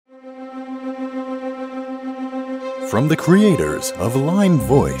From the creators of Lime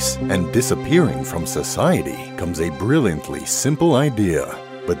Voice and Disappearing from Society comes a brilliantly simple idea,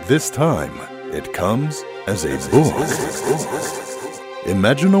 but this time it comes as a book.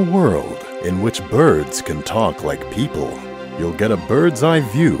 Imagine a world in which birds can talk like people. You'll get a bird's eye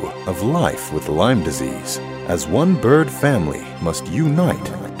view of life with Lyme disease, as one bird family must unite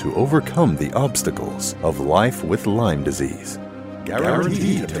to overcome the obstacles of life with Lyme disease.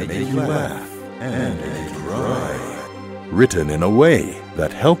 Guaranteed to make you laugh and cry. Written in a way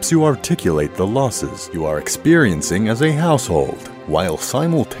that helps you articulate the losses you are experiencing as a household, while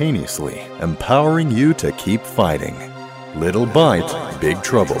simultaneously empowering you to keep fighting. Little Bite, Big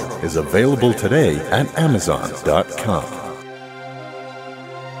Trouble is available today at Amazon.com.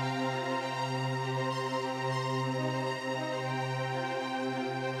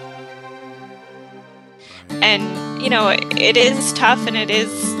 And, it is tough and it is,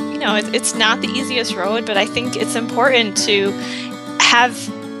 it's not the easiest road, but I think it's important to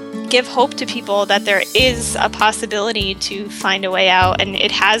give hope to people that there is a possibility to find a way out. And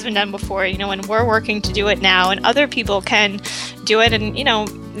it has been done before, and we're working to do it now, and other people can do it. And,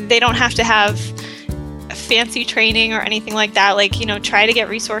 they don't have to have fancy training or anything like that. Try to get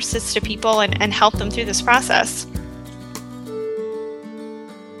resources to people and help them through this process.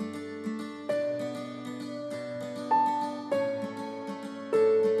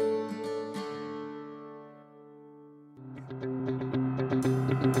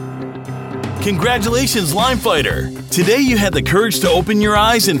 Congratulations, Lyme Fighter! Today you had the courage to open your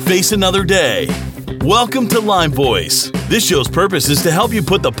eyes and face another day. Welcome to Lyme Voice. This show's purpose is to help you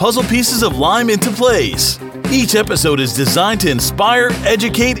put the puzzle pieces of Lyme into place. Each episode is designed to inspire,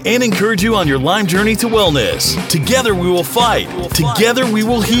 educate, and encourage you on your Lyme journey to wellness. Together we will fight. Together we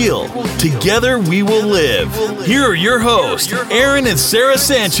will heal. Together we will live. Here are your hosts, Aaron and Sarah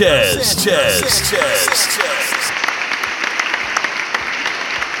Sanchez.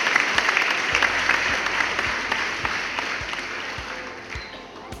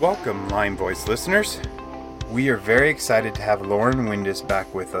 Welcome, Lyme Voice listeners. We are very excited to have Lauren Windus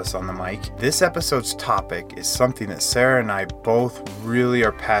back with us on the mic. This episode's topic is something that Sarah and I both really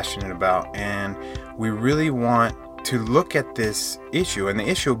are passionate about, and we really want to look at this issue, and the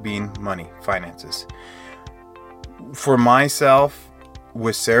issue being money, finances. For myself,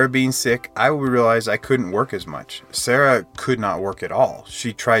 with Sarah being sick, I realized I couldn't work as much. Sarah could not work at all.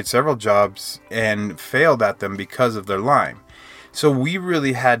 She tried several jobs and failed at them because of their Lyme. So we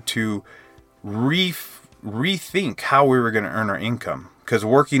really had to rethink how we were going to earn our income, because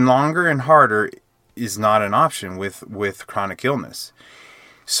working longer and harder is not an option with chronic illness.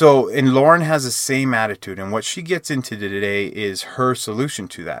 So, and Lauren has the same attitude, and what she gets into today is her solution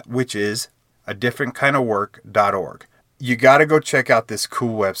to that, which is adifferentkindofwork.org. You got to go check out this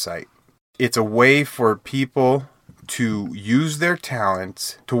cool website. It's a way for people to use their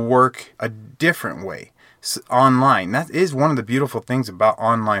talents to work a different way. Online. That is one of the beautiful things about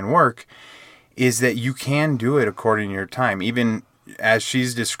online work, is that you can do it according to your time. Even as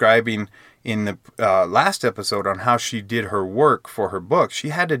she's describing in the last episode on how she did her work for her book, she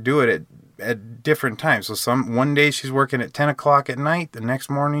had to do it at different times. So one day she's working at 10 o'clock at night, the next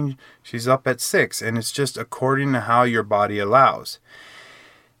morning she's up at 6, and it's just according to how your body allows.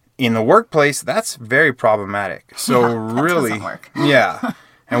 In the workplace, that's very problematic. So that really doesn't work. Yeah.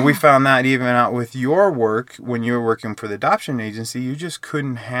 And we found that even out with your work, when you were working for the adoption agency, you just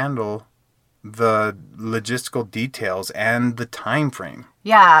couldn't handle the logistical details and the time frame.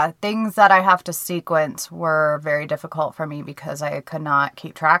 Yeah, things that I have to sequence were very difficult for me because I could not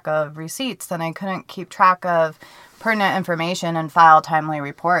keep track of receipts, and I couldn't keep track of pertinent information and file timely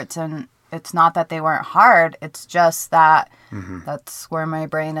reports. And it's not that they weren't hard, it's just that that's where my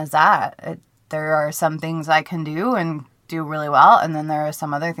brain is at. There are some things I can do and do really well, and then there are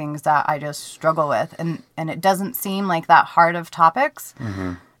some other things that I just struggle with, and it doesn't seem like that hard of topics.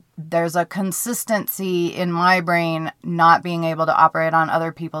 There's a consistency in my brain not being able to operate on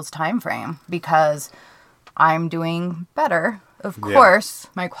other people's time frame because I'm doing better. Of course,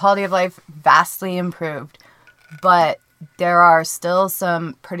 my quality of life vastly improved, but there are still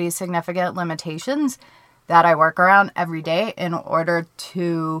some pretty significant limitations that I work around every day in order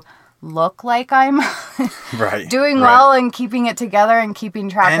to look like I'm doing well and keeping it together and keeping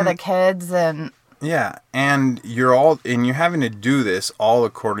track of the kids. And and you're having to do this all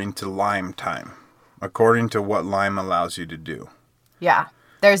according to Lyme time, according to what Lyme allows you to do. Yeah.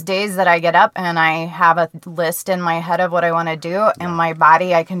 There's days that I get up and I have a list in my head of what I want to do, and my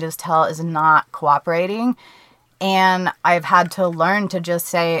body, I can just tell, is not cooperating. And I've had to learn to just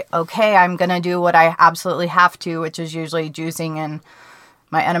say, okay, I'm going to do what I absolutely have to, which is usually juicing and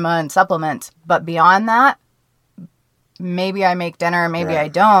my enema and supplements. But beyond that, maybe I make dinner, maybe Right. I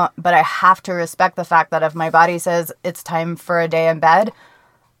don't, but I have to respect the fact that if my body says it's time for a day in bed,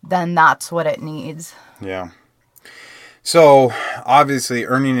 then that's what it needs. Yeah. So, obviously,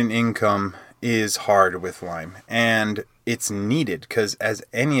 earning an income is hard with Lyme, and it's needed because, as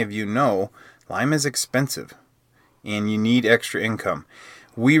any of you know, Lyme is expensive, and you need extra income.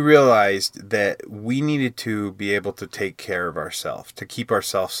 We realized that we needed to be able to take care of ourselves, to keep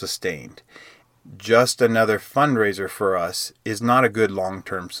ourselves sustained. Just another fundraiser for us is not a good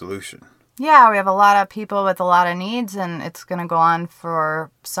long-term solution. Yeah, we have a lot of people with a lot of needs, and it's going to go on for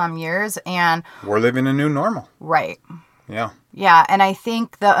some years. And We're living a new normal. right. Yeah. Yeah, and I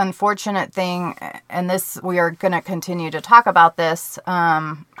think the unfortunate thing, and this we are going to continue to talk about this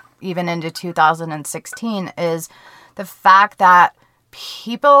even into 2016, is the fact that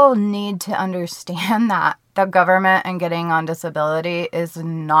people need to understand that the government and getting on disability is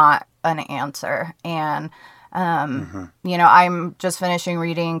not an answer. And, you know, I'm just finishing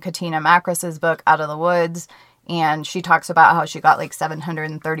reading Katina Macris's book, Out of the Woods, and she talks about how she got like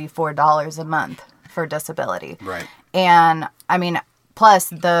 $734 a month for disability. Right. And I mean, plus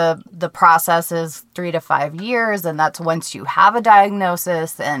the process is 3 to 5 years, and that's once you have a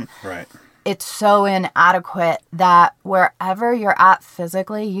diagnosis, and Right. it's so inadequate that wherever you're at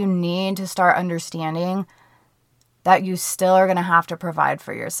physically, you need to start understanding that you still are going to have to provide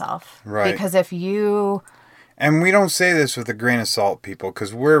for yourself. Right. Because if you... And we don't say this with a grain of salt, people,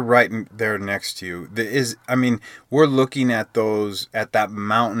 because we're right there next to you. We're looking at that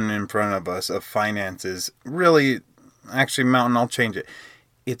mountain in front of us of finances. Really, actually, mountain, I'll change it.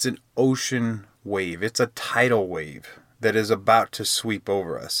 It's an ocean wave. It's a tidal wave that is about to sweep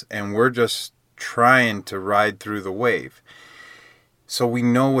over us. And we're just trying to ride through the wave. So we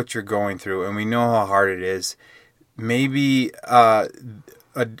know what you're going through, and we know how hard it is. Maybe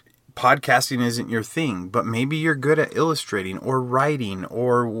podcasting isn't your thing, but maybe you're good at illustrating or writing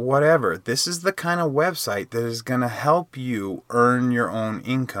or whatever. This is the kind of website that is going to help you earn your own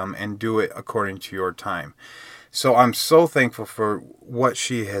income and do it according to your time. So I'm so thankful for what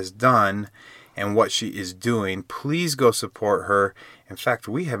she has done and what she is doing. Please go support her. In fact,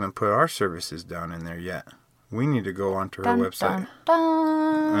 we haven't put our services down in there yet. We need to go onto her website.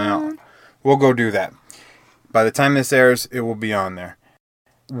 Yeah, we'll go do that. By the time this airs, it will be on there.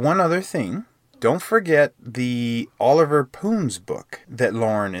 One other thing, don't forget the Oliver Poons book that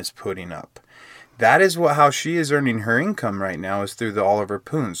Lauren is putting up. That is how she is earning her income right now, is through the Oliver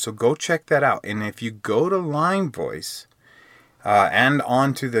Poons. So go check that out. And if you go to Lyme Voice and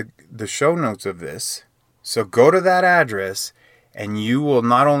onto the show notes of this, so go to that address and you will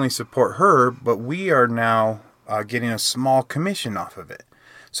not only support her, but we are now getting a small commission off of it.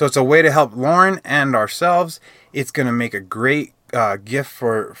 So it's a way to help Lauren and ourselves. It's going to make a great gift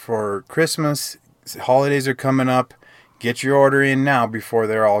for Christmas. Holidays are coming up. Get your order in now before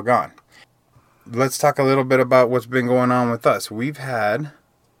they're all gone. Let's talk a little bit about what's been going on with us. We've had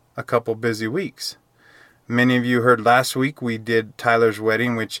a couple busy weeks. Many of you heard last week we did Tyler's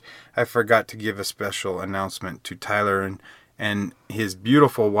wedding, which I forgot to give a special announcement to Tyler and his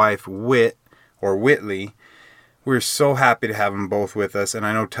beautiful wife, Whitley. We're so happy to have them both with us. And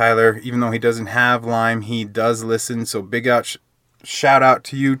I know Tyler, even though he doesn't have Lyme, he does listen. So big shout out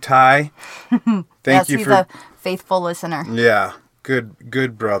to you, Ty. Yes, he's a faithful listener. Yeah,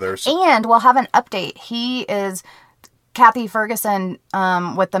 good brothers. And we'll have an update. He is Kathy Ferguson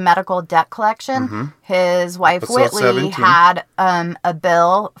with the medical debt collection. Mm-hmm. His wife, Episode Whitley, 17. had a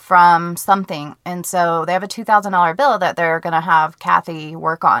bill from something. And so they have a $2,000 bill that they're going to have Kathy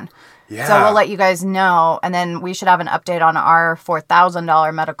work on. Yeah. So we'll let you guys know, and then we should have an update on our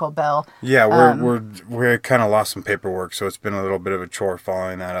 $4,000 medical bill. Yeah, we're kind of lost some paperwork, so it's been a little bit of a chore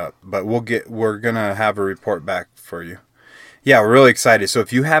following that up. But we're gonna have a report back for you. Yeah, we're really excited. So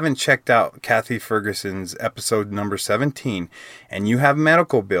if you haven't checked out Kathy Ferguson's episode number 17, and you have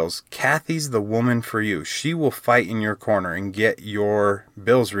medical bills, Kathy's the woman for you. She will fight in your corner and get your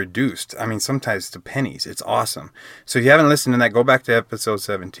bills reduced. I mean, sometimes to pennies. It's awesome. So if you haven't listened to that, go back to episode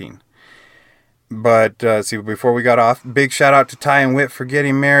 17. But before we got off, big shout out to Ty and Whit for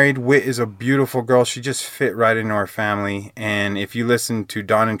getting married. Whit is a beautiful girl. She just fit right into our family. And if you listen to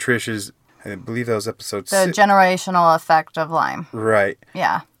Don and Trish's, I believe that was episode 6. The generational effect of Lyme. Right.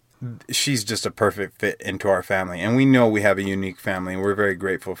 Yeah. She's just a perfect fit into our family. And we know we have a unique family, and we're very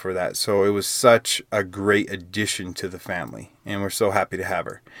grateful for that. So it was such a great addition to the family. And we're so happy to have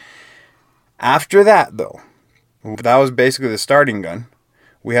her. After that, though, that was basically the starting gun.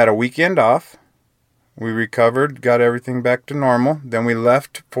 We had a weekend off. We recovered, got everything back to normal. Then we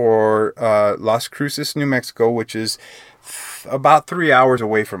left for Las Cruces, New Mexico, which is about 3 hours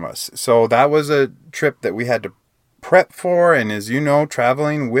away from us. So that was a trip that we had to prep for. And as you know,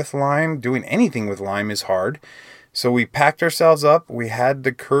 traveling with Lyme, doing anything with Lyme is hard. So we packed ourselves up. We had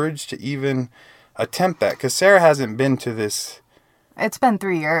the courage to even attempt that, because Sarah hasn't been to this. It's been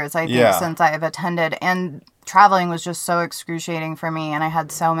 3 years, I think, since I've attended. And traveling was just so excruciating for me, and I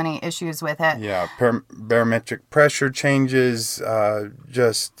had so many issues with it. Yeah, barometric pressure changes,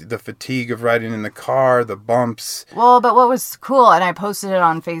 just the fatigue of riding in the car, the bumps. Well, but what was cool, and I posted it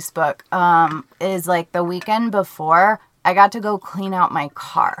on Facebook, is like the weekend before, I got to go clean out my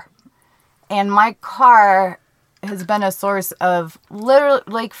car. And my car has been a source of literally,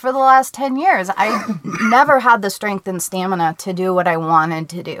 like, for the last 10 years. I never had the strength and stamina to do what I wanted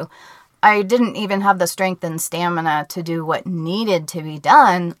to do. I didn't even have the strength and stamina to do what needed to be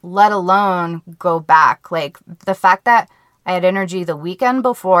done, let alone go back. Like, the fact that I had energy the weekend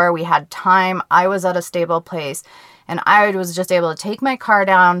before, we had time, I was at a stable place, and I was just able to take my car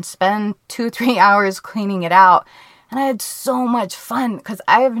down, spend 2-3 hours cleaning it out. And I had so much fun, because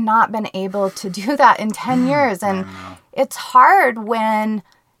I have not been able to do that in 10 years. And it's hard when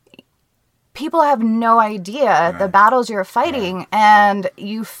people have no idea the battles you're fighting, and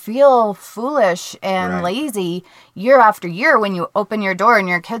you feel foolish and lazy year after year when you open your door and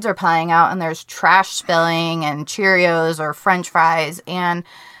your kids are playing out and there's trash spilling and Cheerios or French fries. And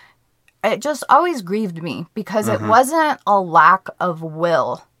it just always grieved me, because it wasn't a lack of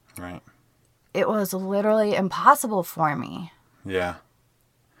will. Right. It was literally impossible for me. Yeah.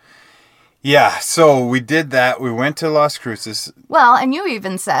 Yeah, so we did that. We went to Las Cruces. Well, and you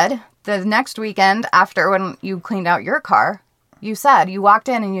even said the next weekend after, when you cleaned out your car, you walked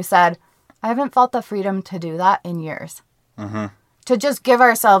in and you said, I haven't felt the freedom to do that in years. Mm-hmm. To just give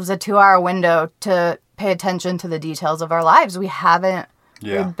ourselves a 2-hour window to pay attention to the details of our lives. We haven't.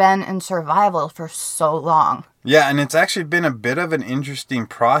 We've been in survival for so long. Yeah, and it's actually been a bit of an interesting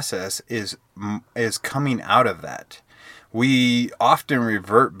process is coming out of that. We often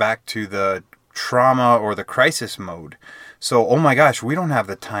revert back to the trauma or the crisis mode. So, oh my gosh, we don't have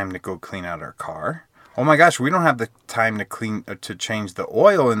the time to go clean out our car. Oh my gosh, we don't have the time to change the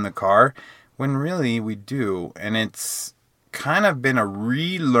oil in the car, when really we do. And it's kind of been a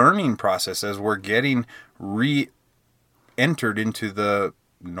relearning process as we're getting entered into the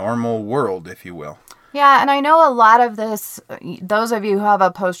normal world, if you will. Yeah, and I know a lot of this, those of you who have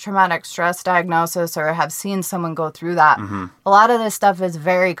a post-traumatic stress diagnosis or have seen someone go through that, a lot of this stuff is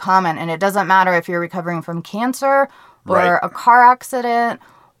very common, and it doesn't matter if you're recovering from cancer or a car accident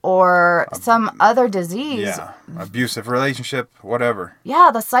or some other disease. Yeah, abusive relationship, whatever.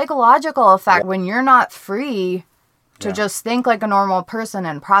 Yeah, the psychological effect when you're not free to just think like a normal person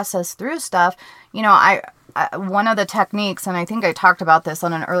and process through stuff. You know, I one of the techniques, and I think I talked about this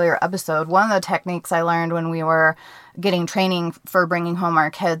on an earlier episode, one of the techniques I learned when we were getting training for bringing home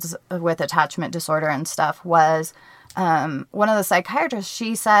our kids with attachment disorder and stuff was one of the psychiatrists,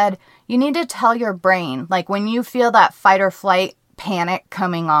 she said, you need to tell your brain, like when you feel that fight or flight panic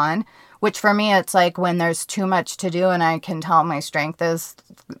coming on, which for me, it's like when there's too much to do and I can tell my strength is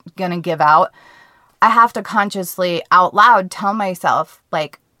going to give out, I have to consciously out loud tell myself,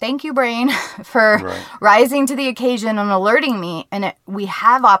 like, thank you, brain, for rising to the occasion and alerting me. And we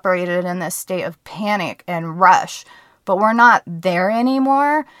have operated in this state of panic and rush, but we're not there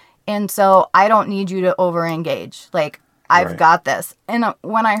anymore. And so I don't need you to over-engage. Like, I've got this. And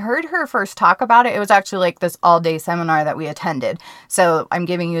when I heard her first talk about it, it was actually like this all-day seminar that we attended. So I'm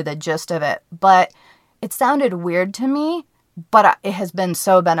giving you the gist of it. But it sounded weird to me, but it has been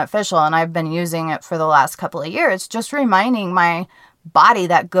so beneficial. And I've been using it for the last couple of years, just reminding my body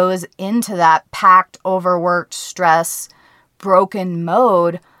that goes into that packed, overworked, stress, broken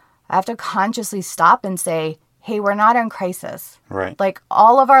mode. I have to consciously stop and say, hey, we're not in crisis. Right. Like,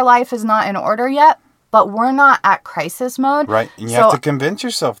 all of our life is not in order yet, but we're not at crisis mode. Right. And you have to convince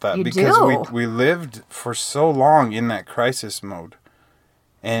yourself that, because we lived for so long in that crisis mode.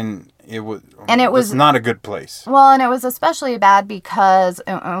 And it was not a good place. Well, and it was especially bad because,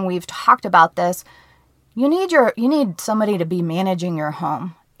 and we've talked about this, you need somebody to be managing your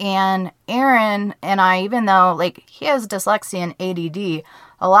home. And Aaron and I, even though like he has dyslexia and ADD,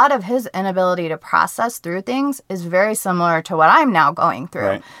 a lot of his inability to process through things is very similar to what I'm now going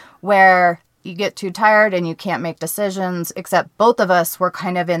through, where you get too tired and you can't make decisions, except both of us were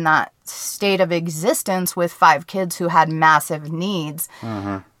kind of in that state of existence with 5 kids who had massive needs.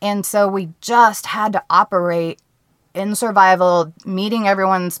 And so we just had to operate in survival, meeting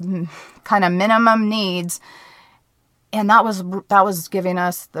everyone's kind of minimum needs. And that was giving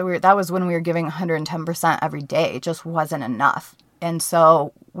us, that was when we were giving 110% every day. It just wasn't enough. And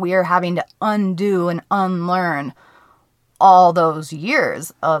so we are having to undo and unlearn all those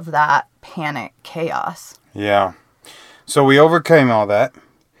years of that panic chaos. Yeah. So we overcame all that.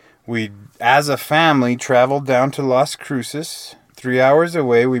 We, as a family, traveled down to Las Cruces, 3 hours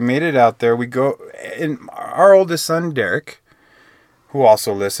away. We made it out there. We go, and our oldest son, Derek, who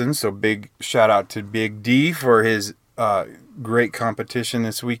also listens, so big shout out to Big D for his great competition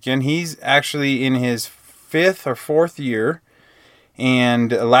this weekend. He's actually in his 5th or 4th year,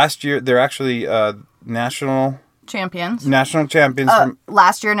 and last year they're actually national champions. Last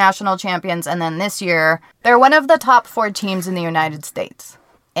year, national champions, and then this year, they're one of the top 4 teams in the United States.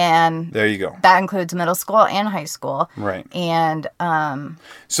 And there you go. That includes middle school and high school. Right. And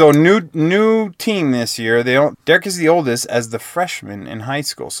so new team this year. Derek is the oldest as the freshman in high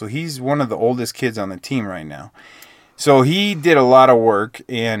school, so he's one of the oldest kids on the team right now. So he did a lot of work,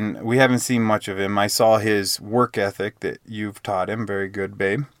 and we haven't seen much of him. I saw his work ethic that you've taught him. Very good,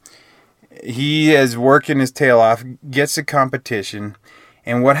 babe. He is working his tail off, gets to competition,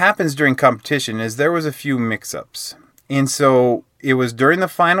 and what happens during competition is there was a few mix-ups. And so it was during the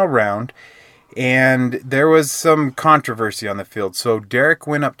final round, and there was some controversy on the field. So Derek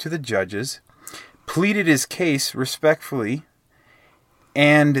went up to the judges, pleaded his case respectfully,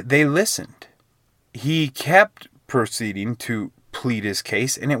 and they listened. He kept proceeding to plead his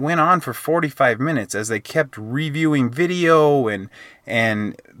case, and it went on for 45 minutes as they kept reviewing video and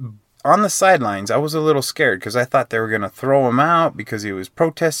on the sidelines. I was a little scared because I thought they were going to throw him out because he was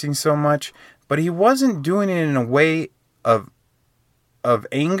protesting so much, but he wasn't doing it in a way of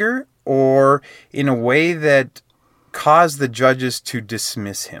anger or in a way that caused the judges to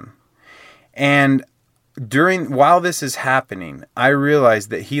dismiss him. And while this is happening, I realized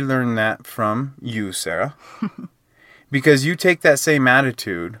that he learned that from you, Sarah, because you take that same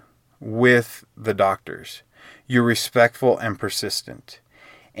attitude with the doctors. You're respectful and persistent.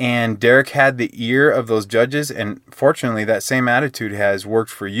 And Derek had the ear of those judges, and fortunately that same attitude has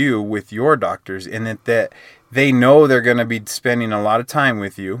worked for you with your doctors, in that they know they're going to be spending a lot of time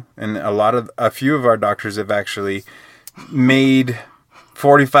with you, and a few of our doctors have actually made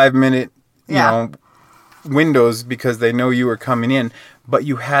 45-minute windows because they know you were coming in, but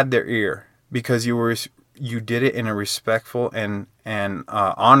you had their ear because you did it in a respectful and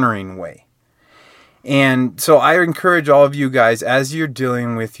honoring way. And so I encourage all of you guys, as you're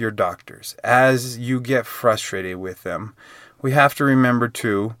dealing with your doctors, as you get frustrated with them, we have to remember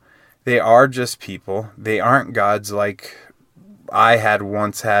too, they are just people. They aren't gods like I had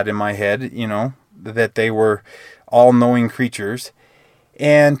once had in my head, that they were all-knowing creatures.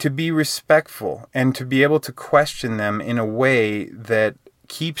 And to be respectful and to be able to question them in a way that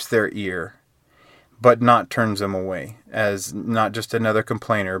keeps their ear, but not turns them away as not just another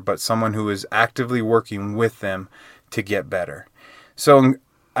complainer, but someone who is actively working with them to get better. So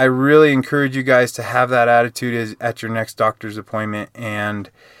I really encourage you guys to have that attitude at your next doctor's appointment.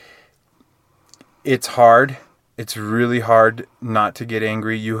 And it's hard. It's really hard not to get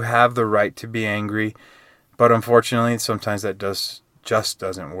angry. You have the right to be angry, but unfortunately, sometimes that just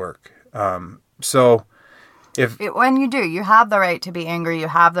doesn't work. When you do, you have the right to be angry. You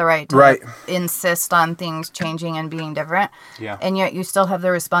have the right to insist on things changing and being different. Yeah. And yet you still have the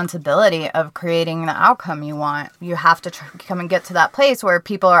responsibility of creating the outcome you want. You have to come and get to that place where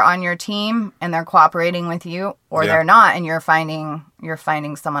people are on your team and they're cooperating with you, or they're not, and you're finding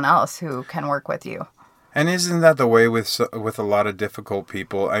someone else who can work with you. And isn't that the way with a lot of difficult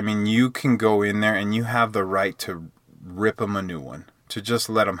people? I mean, you can go in there and you have the right to rip them a new one, to just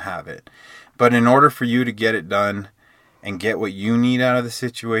let them have it. But in order for you to get it done and get what you need out of the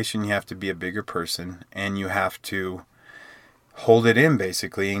situation, you have to be a bigger person, and you have to hold it in,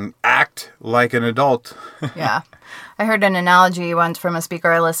 basically, and act like an adult. Yeah. I heard an analogy once from a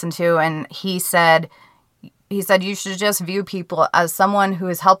speaker I listened to, and he said you should just view people as someone who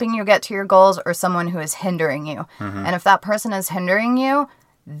is helping you get to your goals or someone who is hindering you. Mm-hmm. And if that person is hindering you,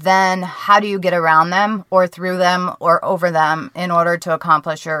 then how do you get around them or through them or over them in order to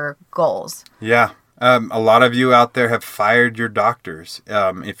accomplish your goals? Yeah. A lot of you out there have fired your doctors.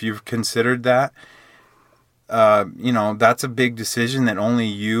 If you've considered that, that's a big decision that only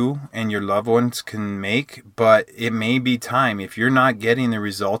you and your loved ones can make. But it may be time, if you're not getting the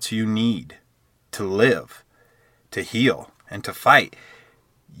results you need to live, to heal, and to fight,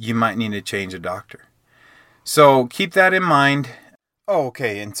 you might need to change a doctor. So keep that in mind. Oh,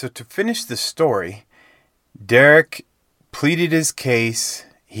 okay, and so to finish the story, Derek pleaded his case.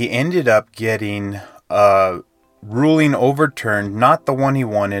 He ended up getting a ruling overturned, not the one he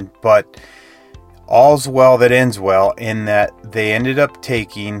wanted, but all's well that ends well, in that they ended up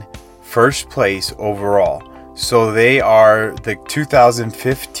taking first place overall. So they are the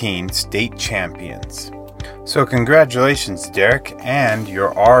 2015 state champions. So congratulations, Derek, and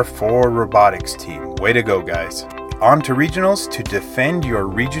your R4 robotics team. Way to go, guys. on to regionals to defend your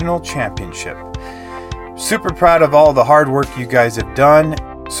regional championship. Super proud of all the hard work you guys have done.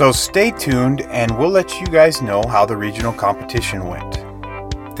 So stay tuned and we'll let you guys know how the regional competition went.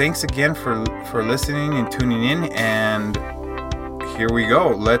 Thanks again for listening and tuning in, and here we go.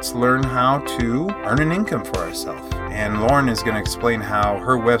 Let's learn how to earn an income for ourselves. And Lauren is going to explain how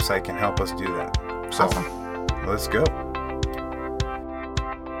her website can help us do that. So, Let's go.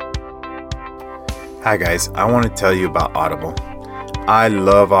 Hi guys, I want to tell you about Audible. I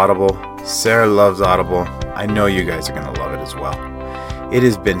love Audible. Sarah loves Audible. I know you guys are going to love it as well. It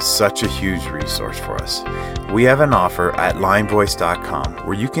has been such a huge resource for us. We have an offer at limevoice.com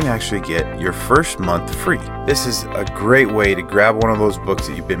where you can actually get your first month free. This is a great way to grab one of those books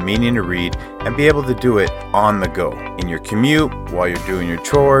that you've been meaning to read and be able to do it on the go, in your commute, while you're doing your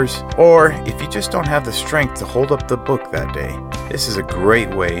chores, or if you just don't have the strength to hold up the book that day. This is a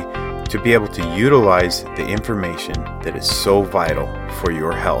great way to be able to utilize the information that is so vital for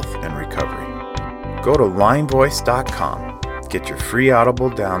your health and recovery. Go to limevoice.com. Get your free Audible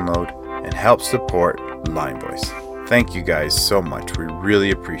download and help support LimeVoice. Thank you guys so much. We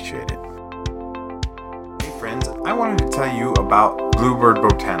really appreciate it. Hey friends, I wanted to tell you about Bluebird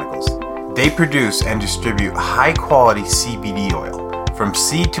Botanicals. They produce and distribute high quality CBD oil. From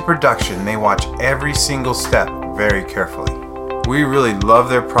seed to production, they watch every single step very carefully. We really love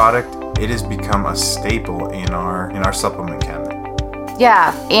their product. It has become a staple in our supplement cabinet.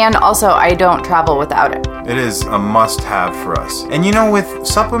 Yeah, and also I don't travel without it. It is a must-have for us. And you know, with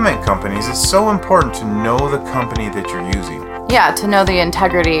supplement companies, it's so important to know the company that you're using. Yeah, to know the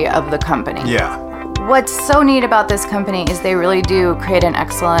integrity of the company. Yeah. What's so neat about this company is they really do create an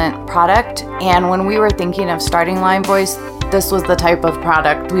excellent product. And when we were thinking of starting LimeVoice, this was the type of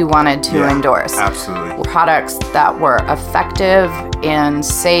product we wanted to endorse. Absolutely. Products that were effective and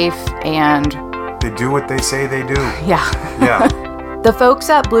safe and... They do what they say they do. Yeah. Yeah. The folks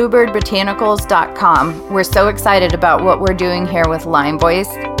at bluebirdbotanicals.com were so excited about what we're doing here with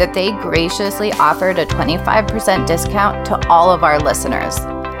LimeVoice that they graciously offered a 25% discount to all of our listeners.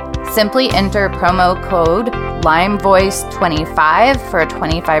 Simply enter promo code LimeVoice25 for a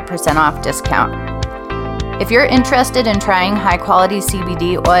 25% off discount. If you're interested in trying high-quality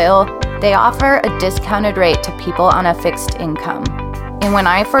CBD oil, they offer a discounted rate to people on a fixed income. And when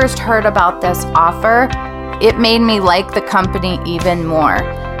I first heard about this offer, it made me like the company even more.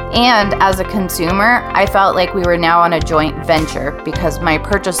 And as a consumer, I felt like we were now on a joint venture because my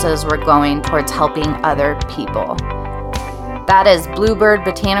purchases were going towards helping other people. That is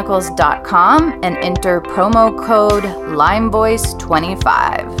bluebirdbotanicals.com and enter promo code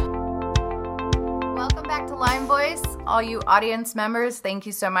LimeVoice25. Welcome back to LimeVoice. All you audience members, thank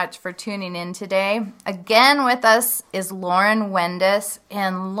you so much for tuning in today. Again with us is Lauren Wendis.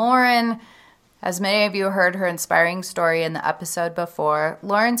 And Lauren, as many of you heard her inspiring story in the episode before,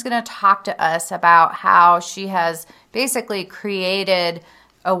 Lauren's going to talk to us about how she has basically created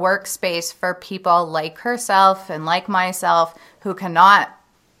a workspace for people like herself and like myself who cannot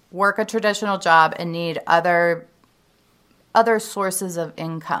work a traditional job and need other sources of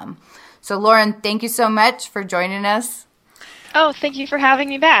income. So Lauren, thank you so much for joining us. Oh, thank you for having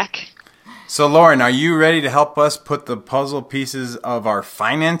me back. So Lauren, are you ready to help us put the puzzle pieces of our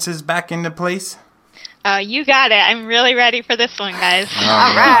finances back into place? You got it. I'm really ready for this one, guys.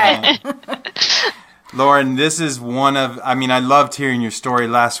 All right. Lauren, this is I loved hearing your story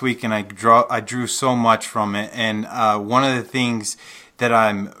last week, and I drew so much from it. And one of the things that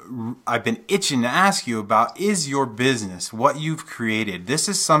I've been itching to ask you about is your business, what you've created. This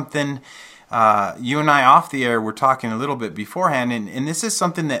is something you and I off the air were talking a little bit beforehand, and this is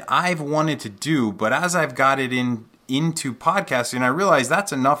something that I've wanted to do, but as I've got it into podcasting, I realized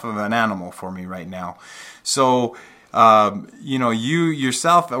that's enough of an animal for me right now. So you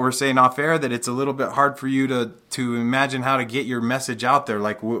yourself were saying off air that it's a little bit hard for you to imagine how to get your message out there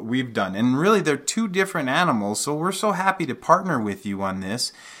like what we've done. And really, they're two different animals. So we're so happy to partner with you on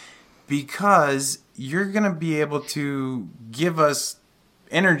this because you're going to be able to give us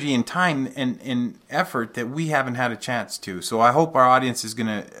energy and time and effort that we haven't had a chance to. So I hope our audience is going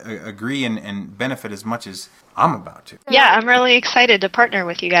to agree and benefit as much as I'm about to. Yeah, I'm really excited to partner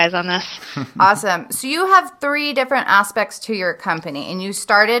with you guys on this. Awesome. So you have 3 different aspects to your company, and you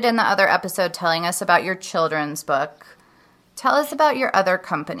started in the other episode telling us about your children's book. Tell us about your other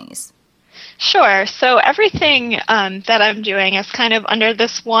companies. Sure. So everything that I'm doing is kind of under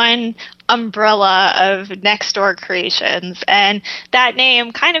this one umbrella of Nextdoor Creations. And that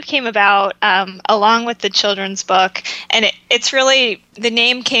name kind of came about along with the children's book. And it's really, the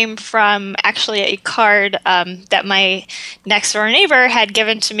name came from actually a card that my next door neighbor had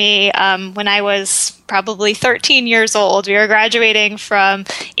given to me when I was probably 13 years old. We were graduating from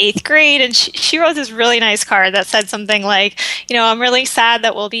 8th grade, and she wrote this really nice card that said something like, I'm really sad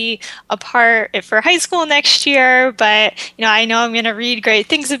that we'll be apart for high school next year, but, I know I'm going to read great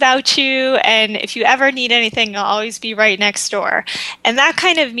things about you, and if you ever need anything, I'll always be right next door. And that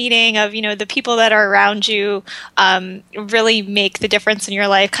kind of meaning of, the people that are around you really make the difference in your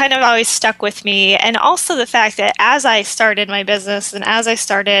life kind of always stuck with me. And also the fact that as I started my business and as I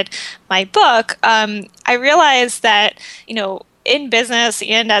started my book, I realized that, in business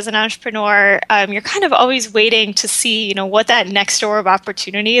and as an entrepreneur, you're kind of always waiting to see, what that next door of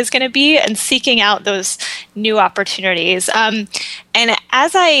opportunity is going to be and seeking out those new opportunities. And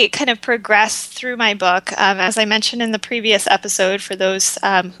as I kind of progress through my book, as I mentioned in the previous episode, for those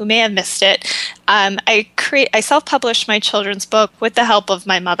who may have missed it, I self-published my children's book with the help of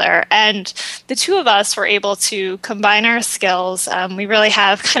my mother. And the two of us were able to combine our skills. We really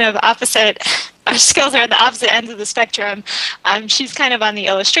have kind of our skills are at the opposite ends of the spectrum. She's kind of on the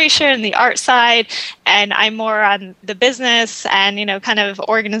illustration, the art side, and I'm more on the business and, kind of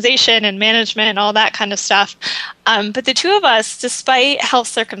organization and management and all that kind of stuff. But the two of us, despite health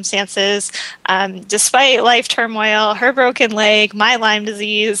circumstances, despite life turmoil, her broken leg, my Lyme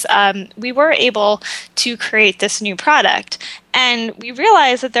disease, we were able to create this new product. And we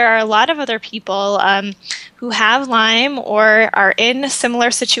realized that there are a lot of other people who have Lyme or are in similar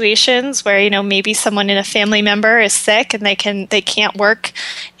situations where, maybe someone in a family member is sick and they can't work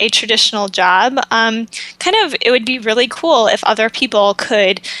a traditional job. It would be really cool if other people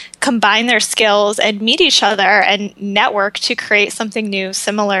could combine their skills and meet each other and network to create something new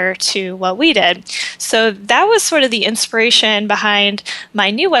similar to what we did. So that was sort of the inspiration behind my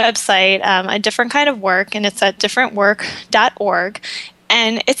new website, A Different Kind of Work, and it's at differentwork.org.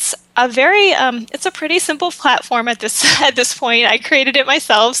 And it's it's a pretty simple platform at this point. I created it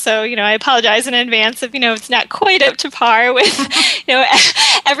myself, so I apologize in advance if it's not quite up to par with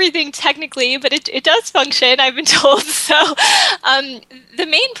everything technically, but it does function, I've been told. So the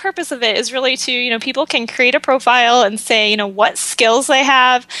main purpose of it is really to people can create a profile and say what skills they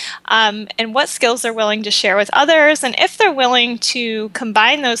have and what skills they're willing to share with others, and if they're willing to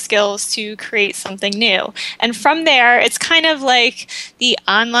combine those skills to create something new. And from there, it's kind of like the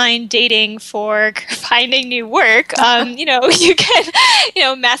online dating for finding new work. You can,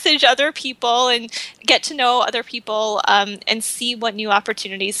 message other people and get to know other people and see what new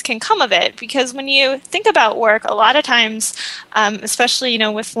opportunities can come of it. Because when you think about work, a lot of times, especially,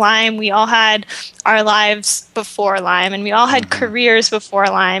 with Lyme, we all had our lives before Lyme and we all had careers before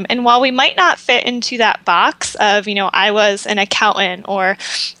Lyme. And while we might not fit into that box of, I was an accountant or,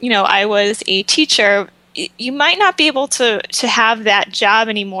 I was a teacher, you might not be able to have that job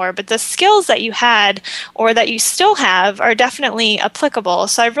anymore, but the skills that you had or that you still have are definitely applicable.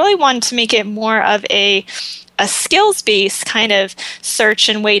 So I really wanted to make it more of a skills-based kind of search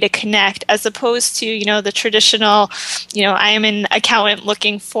and way to connect, as opposed to, the traditional, I am an accountant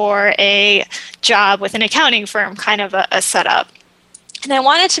looking for a job with an accounting firm kind of a setup. And I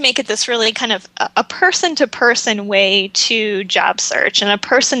wanted to make it this really kind of a person-to-person way to job search and a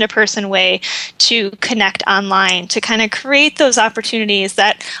person-to-person way to connect online, to kind of create those opportunities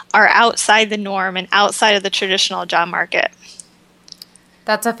that are outside the norm and outside of the traditional job market.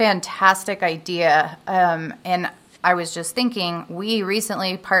 That's a fantastic idea. And I was just thinking, we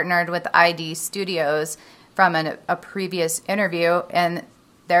recently partnered with ID Studios from a previous interview, and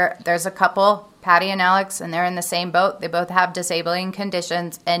there's a couple, Patty and Alex, and they're in the same boat. They both have disabling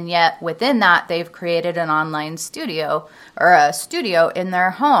conditions, and yet within that, they've created an online studio or a studio in their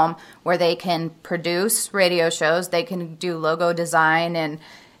home where they can produce radio shows, they can do logo design,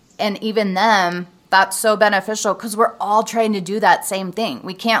 and even them, that's so beneficial because we're all trying to do that same thing.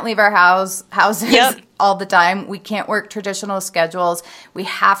 We can't leave our houses all the time. We can't work traditional schedules. We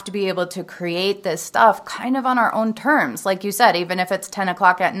have to be able to create this stuff kind of on our own terms. Like you said, even if it's 10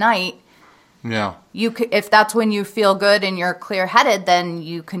 o'clock at night, if that's when you feel good and you're clear-headed, then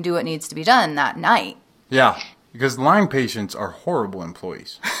you can do what needs to be done that night. Yeah, because Lyme patients are horrible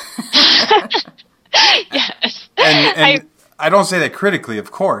employees. Yes. And I don't say that critically,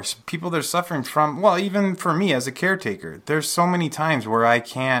 of course. People that are suffering from, well, even for me as a caretaker, there's so many times where I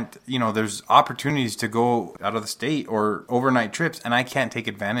can't, there's opportunities to go out of the state or overnight trips, and I can't take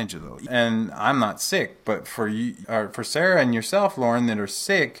advantage of those. And I'm not sick, but for you, or for Sarah and yourself, Lauren, that are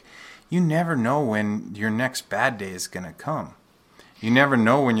sick, you never know when your next bad day is going to come. You never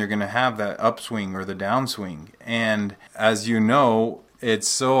know when you're going to have that upswing or the downswing. And as you know, it's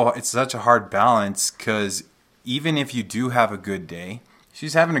such a hard balance, because even if you do have a good day,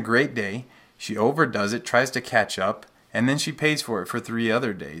 she's having a great day, she overdoes it, tries to catch up, and then she pays for it for 3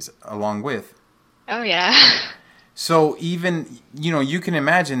 other days along with. Oh, yeah. So even, you can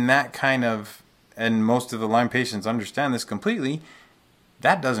imagine that kind of, and most of the Lyme patients understand this completely,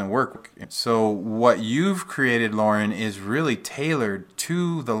 that doesn't work. So what you've created, Lauren, is really tailored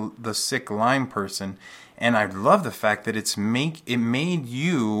to the sick Lyme person. And I love the fact that it made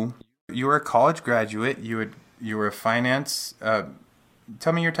you were a college graduate, you were a finance,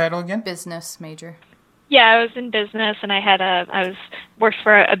 tell me your title again? Business major. Yeah, I was in business, and I worked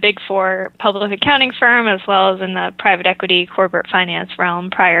for a Big Four public accounting firm, as well as in the private equity corporate finance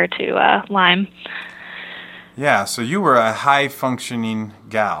realm prior to Lyme. Yeah, so you were a high-functioning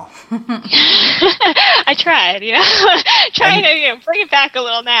gal. I tried, trying to bring it back a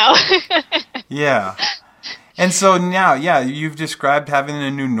little now. Yeah. And so now, you've described having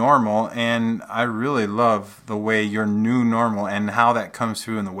a new normal, and I really love the way your new normal and how that comes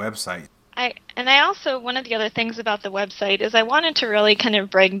through in the website. I also, one of the other things about the website is I wanted to really kind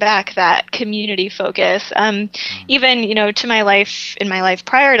of bring back that community focus. Even, to my life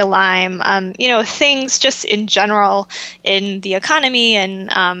prior to Lyme, things just in general in the economy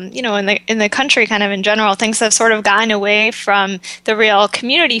and, in the country kind of in general, things have sort of gotten away from the real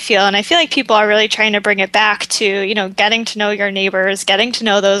community feel. And I feel like people are really trying to bring it back to, getting to know your neighbors, getting to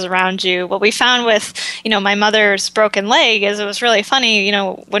know those around you. What we found with, my mother's broken leg is it was really funny,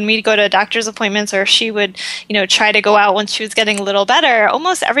 when we go to doctor's appointments, or she would, try to go out once she was getting a little better,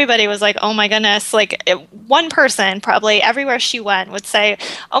 almost everybody was like, oh my goodness, one person probably everywhere she went would say,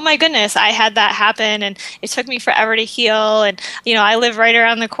 oh my goodness, I had that happen and it took me forever to heal. And, I live right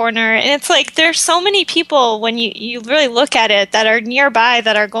around the corner. And it's like, there's so many people when you really look at it that are nearby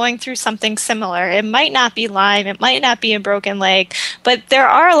that are going through something similar. It might not be Lyme, it might not be a broken leg, but there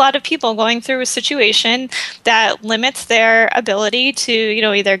are a lot of people going through a situation that limits their ability to,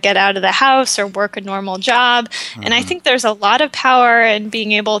 either get out of the house or work a normal job. Mm-hmm. And I think there's a lot of power in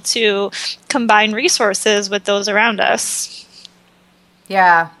being able to combine resources with those around us.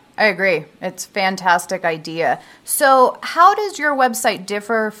 Yeah, I agree. It's a fantastic idea. So how does your website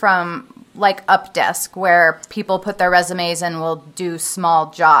differ from Updesk, where people put their resumes and will do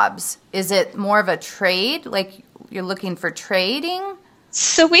small jobs? Is it more of a trade? You're looking for trading?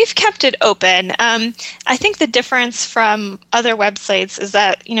 So we've kept it open. I think the difference from other websites is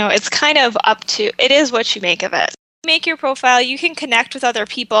that, it's kind of it is what you make of it. Make your profile, you can connect with other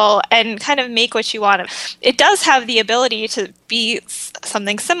people and kind of make what you want. It does have the ability to be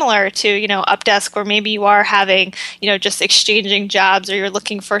something similar to, Updesk, where maybe you are having, just exchanging jobs or you're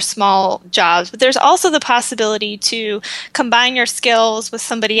looking for small jobs. But there's also the possibility to combine your skills with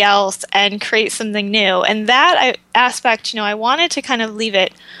somebody else and create something new. And that aspect, I wanted to kind of leave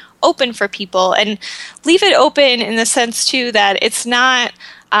it open for people and leave it open in the sense, too, that it's not...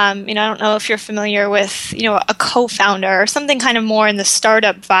 I don't know if you're familiar with, a co-founder or something kind of more in the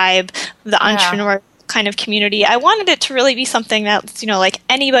startup vibe, the entrepreneur kind of community. I wanted it to really be something that's,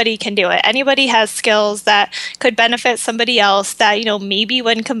 anybody can do it. Anybody has skills that could benefit somebody else that, maybe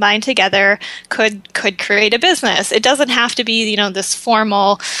when combined together could create a business. It doesn't have to be, this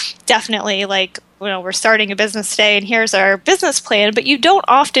formal, definitely we're starting a business today and here's our business plan, but you don't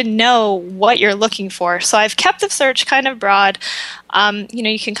often know what you're looking for. So I've kept the search kind of broad.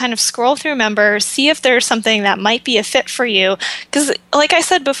 You can kind of scroll through members, see if there's something that might be a fit for you. Because like I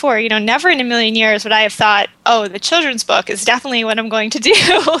said before, never in a million years would I have thought, oh, the children's book is definitely what I'm going to do,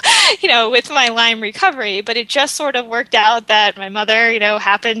 with my Lyme recovery. But it just sort of worked out that my mother,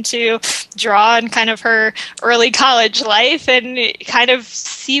 happened to draw in kind of her early college life and kind of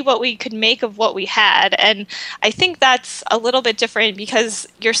see what we could make of what we had. And I think that's a little bit different because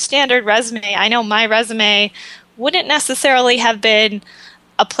your standard resume, I know my resume wouldn't necessarily have been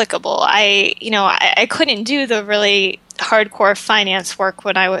applicable. I couldn't do the really hardcore finance work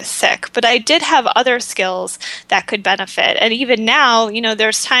when I was sick, but I did have other skills that could benefit. And even now,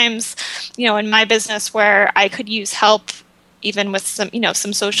 there's times, in my business where I could use help even with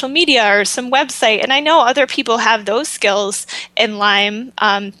some social media or some website. And I know other people have those skills in Lyme,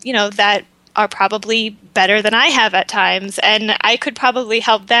 that are probably better than I have at times. And I could probably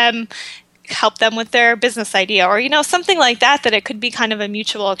help them with their business idea or, something like that it could be kind of a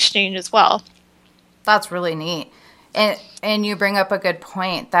mutual exchange as well. That's really neat. And you bring up a good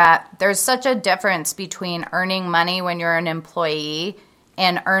point that there's such a difference between earning money when you're an employee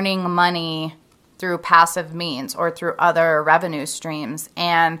and earning money through passive means or through other revenue streams.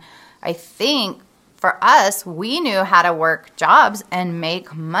 And I think for us, we knew how to work jobs and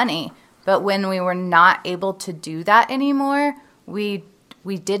make money. But when we were not able to do that anymore, we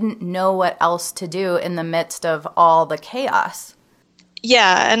didn't know what else to do in the midst of all the chaos.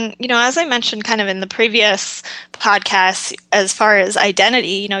 Yeah. And, as I mentioned kind of in the previous podcast, as far as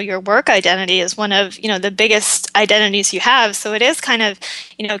identity, your work identity is one of, the biggest identities you have. So it is kind of,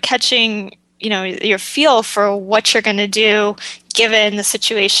 catching, your feel for what you're going to do given the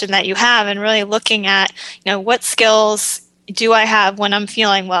situation that you have, and really looking at, what skills do I have when I'm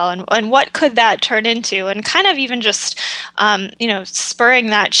feeling well, and what could that turn into, and kind of even just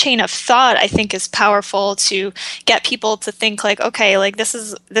spurring that chain of thought, I think, is powerful to get people to think like, okay, like this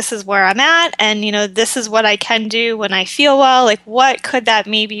is where I'm at, and this is what I can do when I feel well. Like, what could that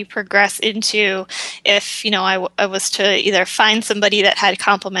maybe progress into if I was to either find somebody that had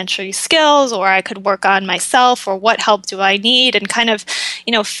complementary skills, or I could work on myself, or what help do I need, and kind of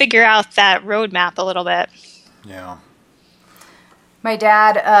figure out that roadmap a little bit. Yeah. My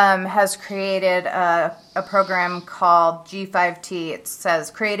dad has created a program called G5T. It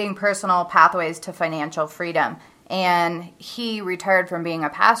says Creating Personal Pathways to Financial Freedom. And he retired from being a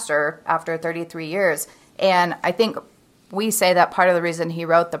pastor after 33 years. And I think we say that part of the reason he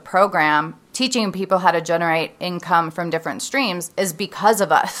wrote the program, teaching people how to generate income from different streams, is because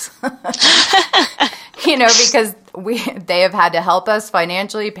of us. Because they have had to help us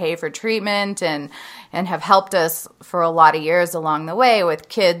financially pay for treatment and have helped us for a lot of years along the way with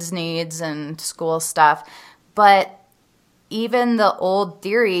kids' needs and school stuff. But even the old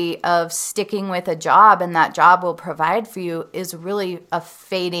theory of sticking with a job and that job will provide for you is really a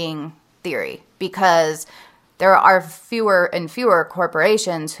fading theory, because there are fewer and fewer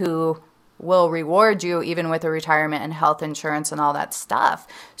corporations who will reward you even with a retirement and health insurance and all that stuff.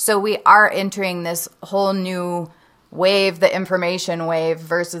 So we are entering this whole new wave, the information wave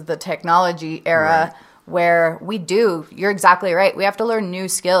versus the technology era, right, where you're exactly right, we have to learn new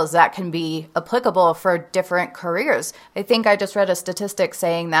skills that can be applicable for different careers. I think I just read a statistic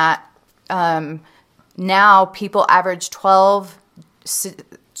saying that now people average 12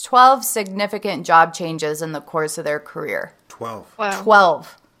 significant job changes in the course of their career. 12. Wow.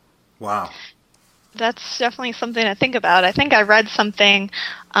 12. Wow. That's definitely something to think about. I think I read something,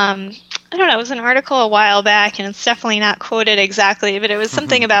 I don't know, it was an article a while back, and it's definitely not quoted exactly, but it was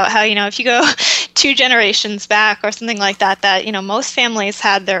something about how, if you go 2 generations back or something like that, most families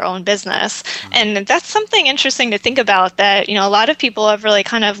had their own business. And that's something interesting to think about, that, a lot of people have really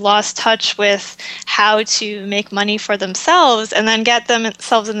kind of lost touch with how to make money for themselves, and then get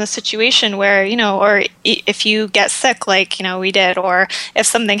themselves in the situation where, or if you get sick like, we did, or if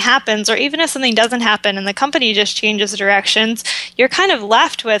something happens, or even if something doesn't happen and the company just changes directions, you're kind of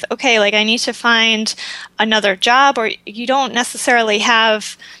left with, okay, like I need to find another job, or you don't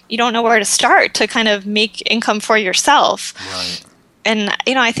know where to start to kind of make income for yourself. Right. And,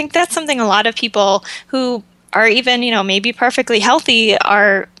 I think that's something a lot of people who are even, maybe perfectly healthy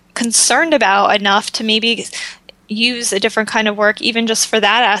are concerned about enough to maybe use a different kind of work, even just for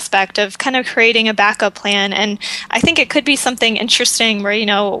that aspect of kind of creating a backup plan. And I think it could be something interesting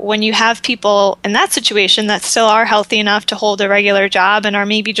where, when you have people in that situation that still are healthy enough to hold a regular job and are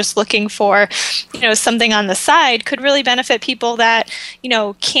maybe just looking for, something on the side, could really benefit people that,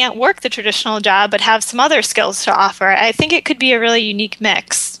 can't work the traditional job but have some other skills to offer. I think it could be a really unique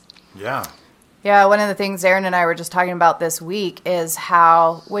mix. Yeah. Yeah, one of the things Aaron and I were just talking about this week is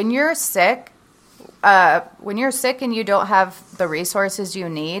how when you're sick and you don't have the resources you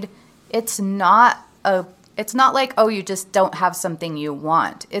need, it's not like, oh, you just don't have something you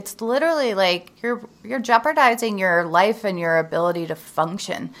want. It's literally like you're jeopardizing your life and your ability to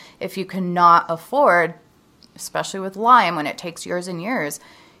function if you cannot afford, especially with Lyme when it takes years and years.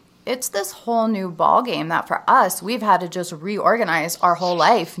 It's this whole new ball game that for us, we've had to just reorganize our whole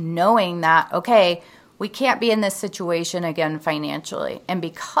life, knowing that, okay, we can't be in this situation again financially. And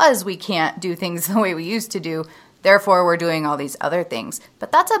because we can't do things the way we used to do, therefore we're doing all these other things.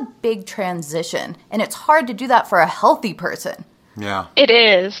 But that's a big transition. And it's hard to do that for a healthy person. Yeah. It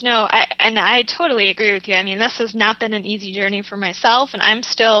is. No, I totally agree with you. I mean, this has not been an easy journey for myself, and I'm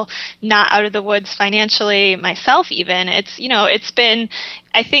still not out of the woods financially myself even. It's been,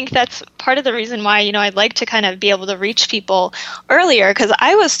 I think that's part of the reason why, I'd like to kind of be able to reach people earlier, because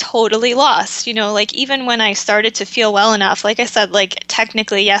I was totally lost, like even when I started to feel well enough, like I said, like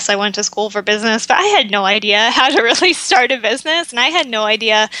technically, yes, I went to school for business, but I had no idea how to really start a business, and I had no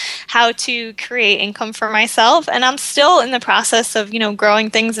idea how to create income for myself. And I'm still in the process of, growing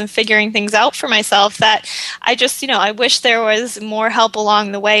things and figuring things out for myself, that I just, I wish there was more help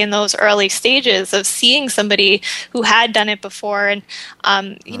along the way in those early stages of seeing somebody who had done it before. And,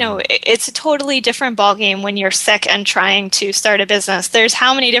 It's a totally different ballgame when you're sick and trying to start a business. There's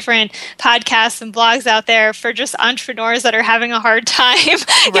how many different podcasts and blogs out there for just entrepreneurs that are having a hard time,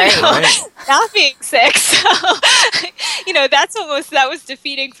 not being sick. So, that was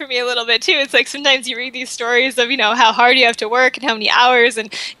defeating for me a little bit too. It's like sometimes you read these stories of, how hard you have to work and how many hours,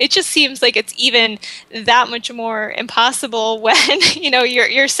 and it just seems like it's even that much more impossible when,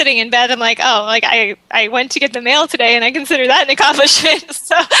 you're sitting in bed and like, oh, like I went to get the mail today and I consider that an accomplishment.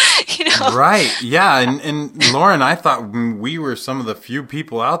 So, Right. Yeah. And Lauren, I thought we were some of the few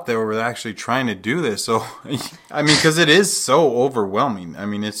people out there who were actually trying to do this. So, I mean, because it is so overwhelming. I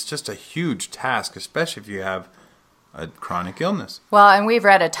mean, it's just a huge task, especially if you have a chronic illness. Well, and we've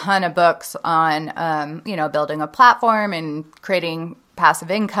read a ton of books on, building a platform and creating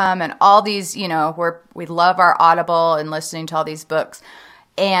passive income and all these, we love our Audible and listening to all these books.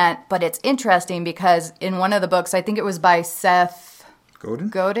 But it's interesting because in one of the books, I think it was by Seth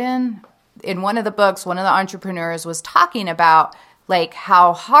Godin. In one of the books, one of the entrepreneurs was talking about like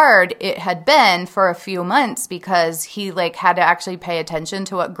how hard it had been for a few months because he like had to actually pay attention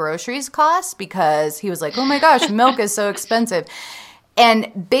to what groceries cost because he was like, oh my gosh, milk is so expensive.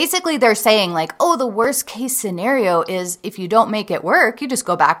 And basically they're saying like, oh, the worst case scenario is if you don't make it work, you just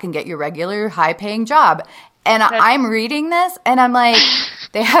go back and get your regular high paying job. And I'm reading this and I'm like,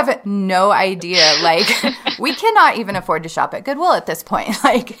 they have no idea. Like, we cannot even afford to shop at Goodwill at this point.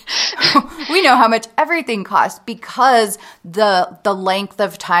 Like, we know how much everything costs because the length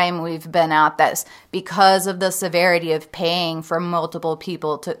of time we've been at this, because of the severity of paying for multiple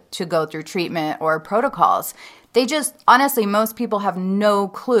people to go through treatment or protocols. They just, honestly, most people have no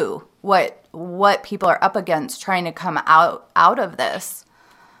clue what people are up against trying to come out of this.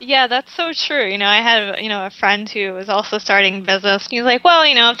 Yeah, that's so true. I had, a friend who was also starting business. And he's like, well,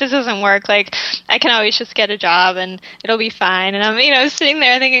 if this doesn't work, like, I can always just get a job and it'll be fine. And I'm, sitting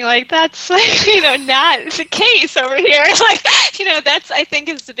there thinking, like, that's, like, not the case over here. Like, that's, I think,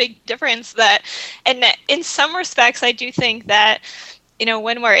 is the big difference and in some respects, I do think that,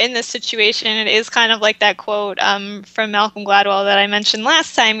 when we're in this situation, it is kind of like that quote from Malcolm Gladwell that I mentioned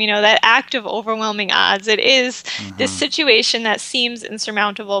last time, that act of overwhelming odds. It is this situation that seems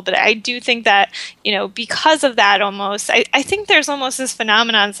insurmountable, but I do think that, because of that almost, I think there's almost this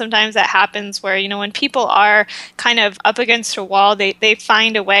phenomenon sometimes that happens where, when people are kind of up against a wall, they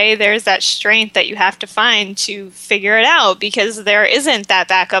find a way. There's that strength that you have to find to figure it out because there isn't that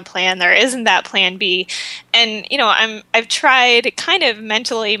backup plan. There isn't that plan B. And, I've tried kind of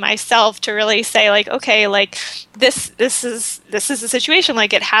mentally myself to really say like, okay, like this is the situation,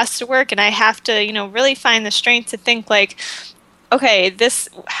 like it has to work. And I have to, really find the strength to think like, okay,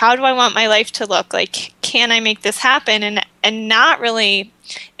 how do I want my life to look? Like, can I make this happen? And not really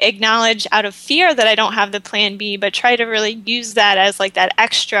acknowledge out of fear that I don't have the plan B, but try to really use that as like that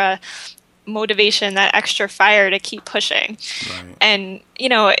extra motivation, that extra fire to keep pushing. Right. And,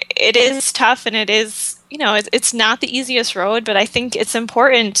 it is tough and it is, it's not the easiest road, but I think it's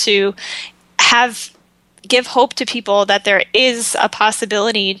important to give hope to people that there is a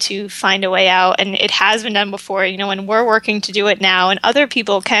possibility to find a way out. And it has been done before, and we're working to do it now, and other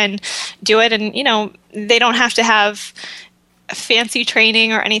people can do it. And, they don't have to have fancy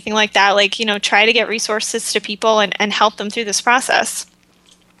training or anything like that. Like, try to get resources to people and help them through this process.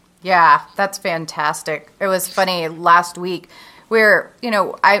 Yeah, that's fantastic. It was funny last week.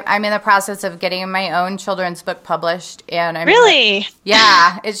 I'm in the process of getting my own children's book published, and really,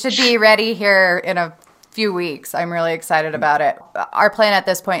 it should be ready here in a few weeks. I'm really excited about it. Our plan at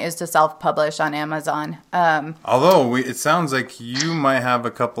this point is to self-publish on Amazon. Although it sounds like you might have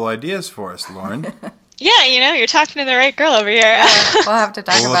a couple ideas for us, Lauren. Yeah, you're talking to the right girl over here. We'll have to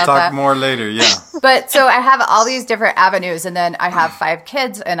talk about that. We'll talk more later, yeah. But so I have all these different avenues, and then I have 5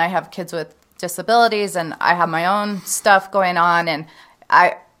 kids, and I have kids with disabilities, and I have my own stuff going on, and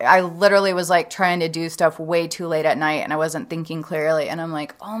I literally was like trying to do stuff way too late at night, and I wasn't thinking clearly, and I'm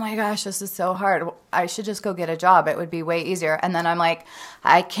like, oh my gosh, this is so hard. I should just go get a job. It would be way easier. And then I'm like,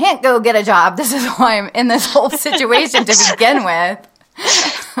 I can't go get a job. This is why I'm in this whole situation to begin with.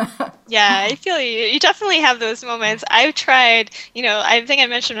 Yeah, I feel you. You definitely have those moments. I've tried, I think I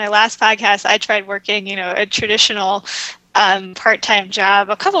mentioned in my last podcast, I tried working, a traditional part-time job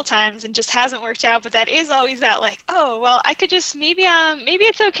a couple times and just hasn't worked out. But that is always that like, oh, well, I could just maybe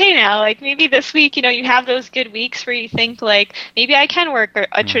it's okay now. Like maybe this week, you have those good weeks where you think like maybe I can work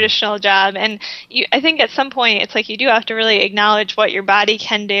a traditional job. And I think at some point it's like you do have to really acknowledge what your body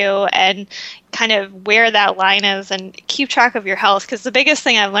can do. And kind of where that line is and keep track of your health. Because the biggest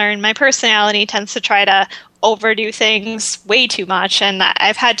thing I've learned, my personality tends to try to overdo things way too much. And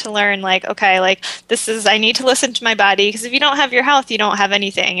I've had to learn, like, okay, like I need to listen to my body, because if you don't have your health, you don't have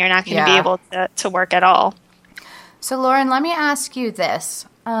anything. You're not going to be able to work at all. So Lauren, let me ask you this.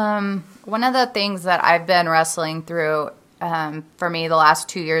 One of the things that I've been wrestling through for me the last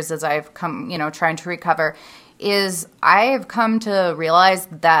 2 years as I've come, trying to recover, is I've come to realize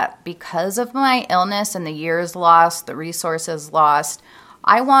that because of my illness and the years lost, the resources lost,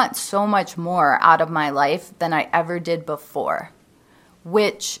 I want so much more out of my life than I ever did before,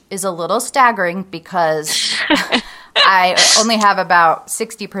 which is a little staggering because I only have about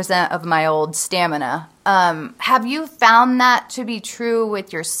 60% of my old stamina. Have you found that to be true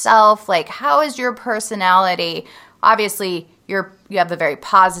with yourself? Like, how is your personality? Obviously, you have the very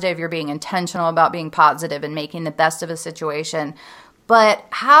positive, you're being intentional about being positive and making the best of a situation. But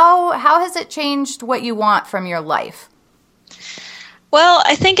how has it changed what you want from your life? Well,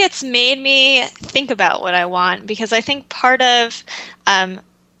 I think it's made me think about what I want, because I think part of,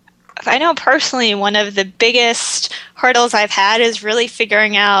 I know personally, one of the biggest hurdles I've had is really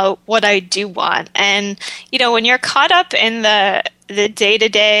figuring out what I do want. And, when you're caught up in the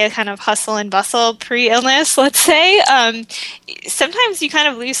day-to-day kind of hustle and bustle pre-illness, let's say, sometimes you kind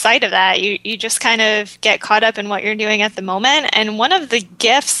of lose sight of that. You just kind of get caught up in what you're doing at the moment. And one of the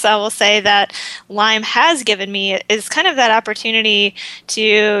gifts, I will say, that Lyme has given me is kind of that opportunity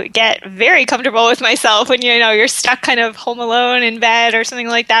to get very comfortable with myself when, you're stuck kind of home alone in bed or something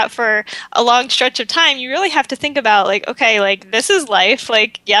like that for a long stretch of time. You really have to think about, like, okay, like, this is life.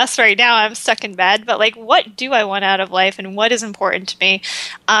 Like, yes, right now I'm stuck in bed, but, like, what do I want out of life and what is important to me?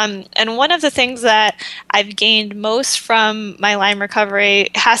 And one of the things that I've gained most from my Lyme recovery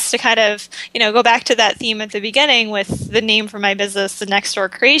has to kind of, go back to that theme at the beginning with the name for my business, the Next Door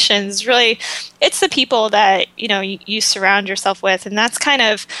Creations. Really, it's the people that, you surround yourself with. And that's kind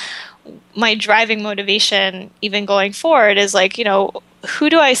of my driving motivation even going forward is, like, who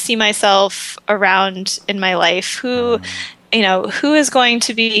do I see myself around in my life? Who is going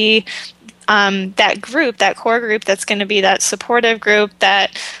to be that group, that core group that's going to be that supportive group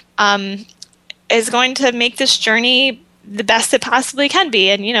that is going to make this journey the best it possibly can be.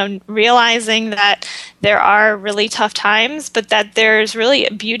 And, realizing that there are really tough times, but that there's really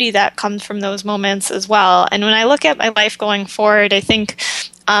a beauty that comes from those moments as well. And when I look at my life going forward, I think,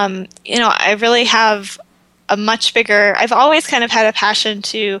 I really have I've always kind of had a passion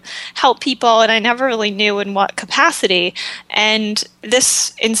to help people, and I never really knew in what capacity. And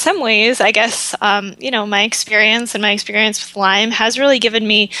this, in some ways, I guess, my experience with Lyme has really given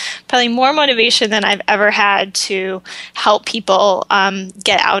me probably more motivation than I've ever had to help people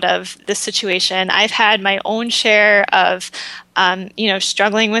get out of this situation. I've had my own share of,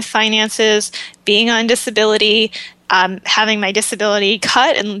 struggling with finances, being on disability, having my disability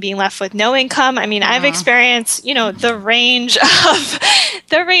cut and being left with no income. I mean, I've experienced, the range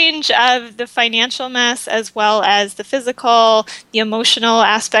of the financial mess as well as the physical, the emotional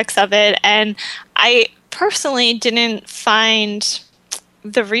aspects of it. And I personally didn't find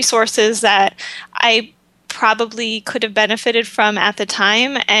the resources that I probably could have benefited from at the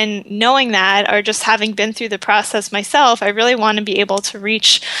time. And knowing that, or just having been through the process myself, I really want to be able to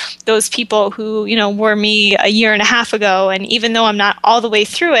reach those people who, were me a year and a half ago. And even though I'm not all the way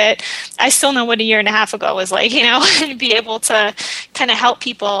through it, I still know what a year and a half ago was like, and be able to kind of help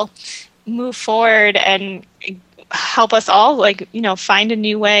people move forward and help us all, find a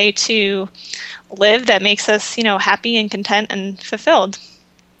new way to live that makes us, happy and content and fulfilled.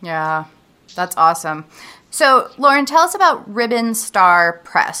 Yeah, that's awesome. So, Lauren, tell us about Ribbon Star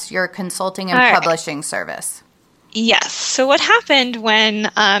Press, your consulting and publishing service. Yes. So what happened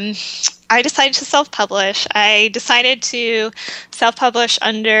when I decided to self-publish, I decided to self-publish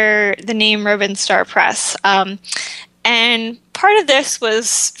under the name Ribbon Star Press. And part of this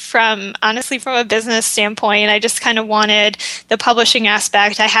was honestly from a business standpoint. I just kind of wanted the publishing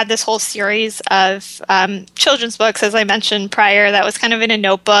aspect. I had this whole series of children's books, as I mentioned prior, that was kind of in a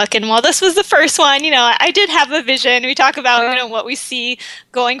notebook. And while this was the first one, I did have a vision. We talk about, what we see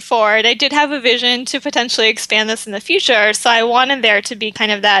going forward. I did have a vision to potentially expand this in the future. So I wanted there to be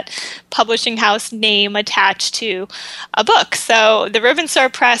kind of that publishing house name attached to a book. So the Ribbon Star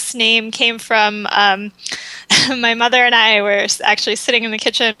Press name came from my mother and I were actually sitting in the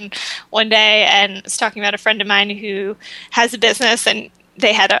kitchen one day and was talking about a friend of mine who has a business, and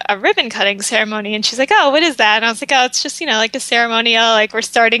they had a ribbon cutting ceremony, and she's like, "Oh, what is that?" And I was like, "Oh, it's just, like a ceremonial, like we're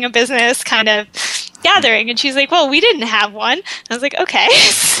starting a business kind of gathering. And she's like, well, we didn't have one. I was like, okay.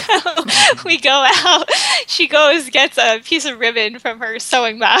 So we go out. She goes, gets a piece of ribbon from her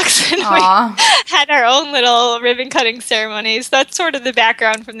sewing box, and we had our own little ribbon cutting ceremonies. That's sort of the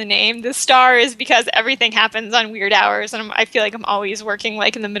background from the name. The star is because everything happens on weird hours, and I feel like I'm always working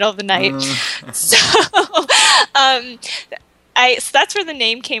like in the middle of the night. So that's where the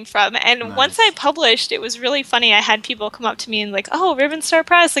name came from. And once I published, it was really funny. I had people come up to me and like, oh, Ribbon Star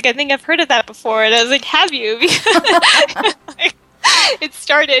Press, like, I think I've heard of that before. And I was like, have you? Because it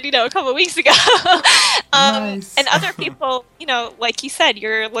started, a couple of weeks ago. Nice. And other people, like you said,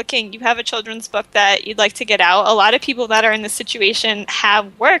 you have a children's book that you'd like to get out. A lot of people that are in this situation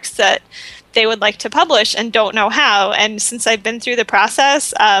have works that they would like to publish and don't know how. And since I've been through the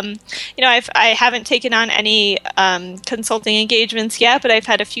process, I haven't taken on any consulting engagements yet, but I've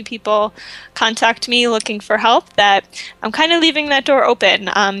had a few people contact me looking for help that I'm kind of leaving that door open.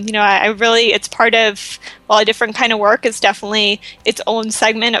 I really, it's part of, while a different kind of work is definitely its own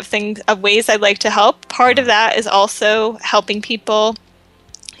segment of ways I'd like to help. Part of that is also helping people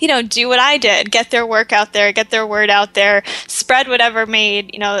do what I did, get their work out there, get their word out there, spread whatever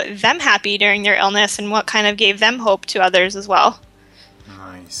made, them happy during their illness and what kind of gave them hope to others as well.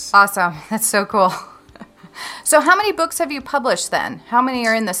 Nice. Awesome. That's so cool. So how many books have you published then? How many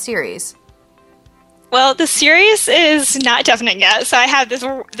are in the series? Well, the series is not definite yet. So I have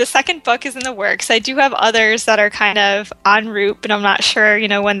the second book is in the works. I do have others that are kind of en route, but I'm not sure,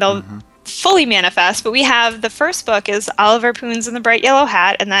 when they'll fully manifest. But we have the first book is Oliver Poons and the Bright Yellow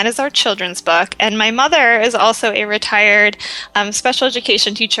Hat, and that is our children's book. And my mother is also a retired special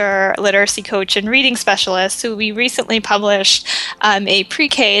education teacher, literacy coach, and reading specialist. So we recently published a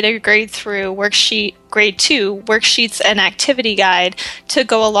pre-K to grade 2 worksheets and activity guide to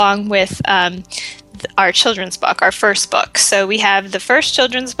go along with our children's book, our first book. So we have the first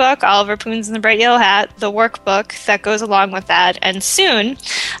children's book, Oliver Poons and the Bright Yellow Hat, the workbook that goes along with that. And soon,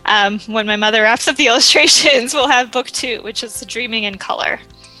 when my mother wraps up the illustrations, we'll have book 2, which is Dreaming in Color.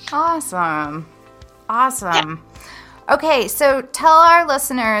 Awesome. Yeah. Okay, so tell our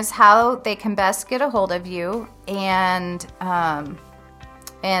listeners how they can best get a hold of you and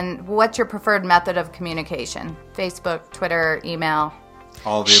what's your preferred method of communication? Facebook, Twitter, email?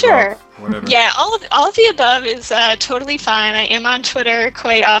 All the Sure. above, whatever. Yeah, all of the above is totally fine. I am on Twitter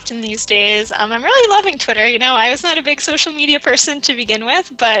quite often these days. I'm really loving Twitter. I was not a big social media person to begin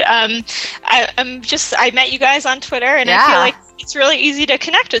with, but I met you guys on Twitter, and I feel like it's really easy to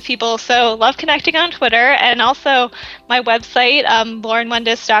connect with people. So love connecting on Twitter, and also my website,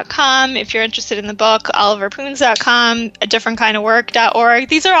 laurenwendis.com. If you're interested in the book, oliverpoons.com, a different kind of work.org.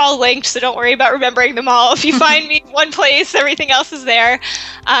 These are all linked, so don't worry about remembering them all. If you find me in one place, everything else is there.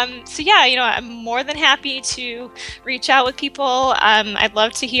 I'm more than happy to reach out with people. I'd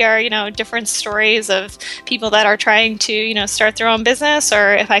love to hear, different stories of people that are trying to, start their own business,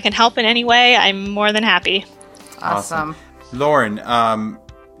 or if I can help in any way, I'm more than happy. Awesome. Lauren, can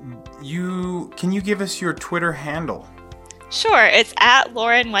you give us your Twitter handle? Sure, it's at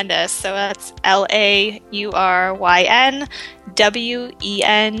Lauren Wendis, so that's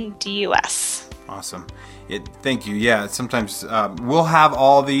LaurwenWendus. Awesome. Thank you. Yeah, sometimes we'll have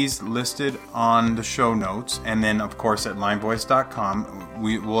all these listed on the show notes, and then of course at limevoice.com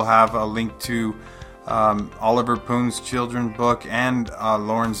we will have a link to Oliver Poons' children's book and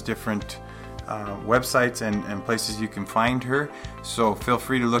Lauren's different websites and places you can find her. So feel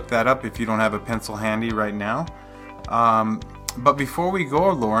free to look that up if you don't have a pencil handy right now. But before we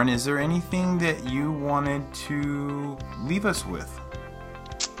go, Lauren, is there anything that you wanted to leave us with?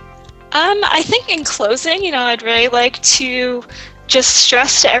 I think in closing, I'd really like to just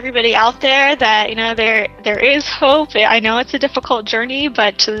stress to everybody out there that, there is hope. I know it's a difficult journey,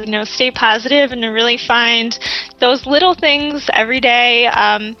 but to, stay positive and to really find those little things every day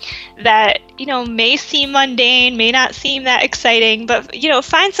that, may seem mundane, may not seem that exciting, but,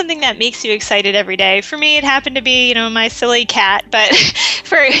 find something that makes you excited every day. For me, it happened to be, my silly cat, but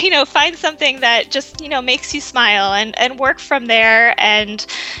find something that just, makes you smile and work from there. And,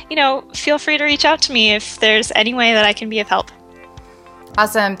 feel free to reach out to me if there's any way that I can be of help.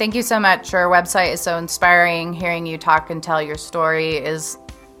 Awesome. Thank you so much. Your website is so inspiring. Hearing you talk and tell your story is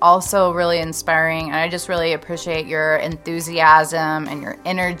also really inspiring. And I just really appreciate your enthusiasm and your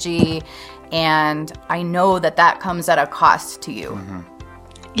energy. And I know that comes at a cost to you. Mm-hmm.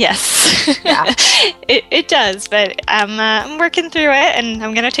 Yes, Yeah. it does. But I'm working through it, and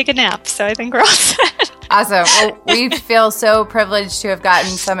I'm going to take a nap. So I think we're all set. Awesome. Well, we feel so privileged to have gotten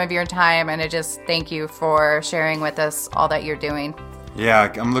some of your time. And I just thank you for sharing with us all that you're doing.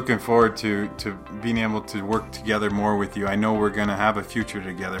 Yeah, I'm looking forward to being able to work together more with you. I know we're going to have a future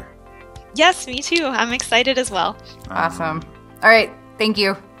together. Yes, me too. I'm excited as well. Awesome. All right. Thank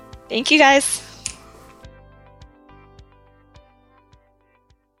you. Thank you, guys.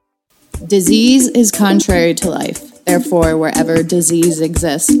 Disease is contrary to life. Therefore, wherever disease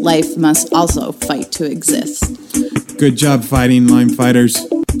exists, life must also fight to exist. Good job fighting, Lyme fighters.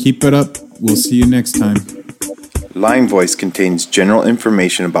 Keep it up. We'll see you next time. Lyme Voice contains general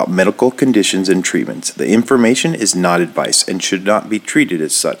information about medical conditions and treatments. The information is not advice and should not be treated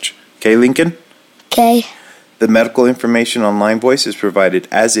as such. Okay, Lincoln? Okay. The medical information on Lyme Voice is provided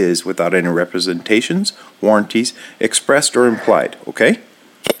as is without any representations, warranties, expressed or implied. Okay?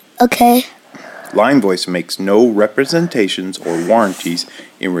 Okay. Lyme Voice makes no representations or warranties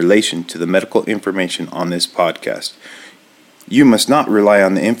in relation to the medical information on this podcast. You must not rely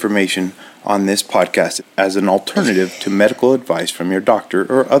on the information on this podcast as an alternative to medical advice from your doctor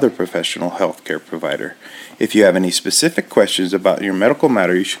or other professional healthcare provider. If you have any specific questions about your medical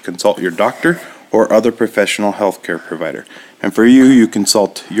matter, you should consult your doctor or other professional healthcare provider. And for you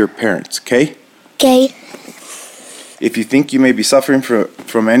consult your parents, okay? Okay. If you think you may be suffering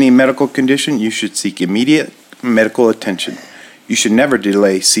from any medical condition, you should seek immediate medical attention. You should never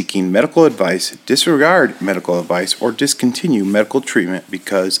delay seeking medical advice, disregard medical advice, or discontinue medical treatment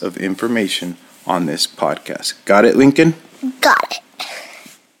because of information on this podcast. Got it, Lincoln? Got it.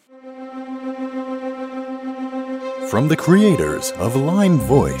 From the creators of Lyme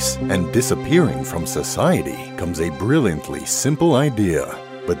Voice and Disappearing from Society comes a brilliantly simple idea,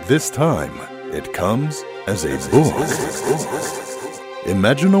 but this time it comes as a book.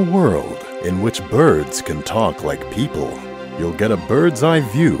 Imagine a world in which birds can talk like people. You'll get a bird's eye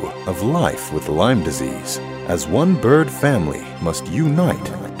view of life with Lyme disease, as one bird family must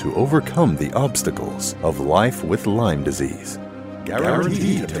unite to overcome the obstacles of life with Lyme disease.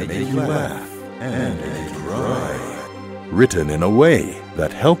 Guaranteed to make you laugh and cry. Written in a way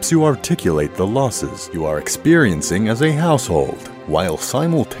that helps you articulate the losses you are experiencing as a household, while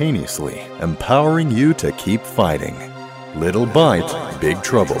simultaneously empowering you to keep fighting. Little Bite, Big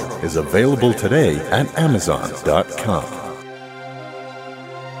Trouble is available today at Amazon.com.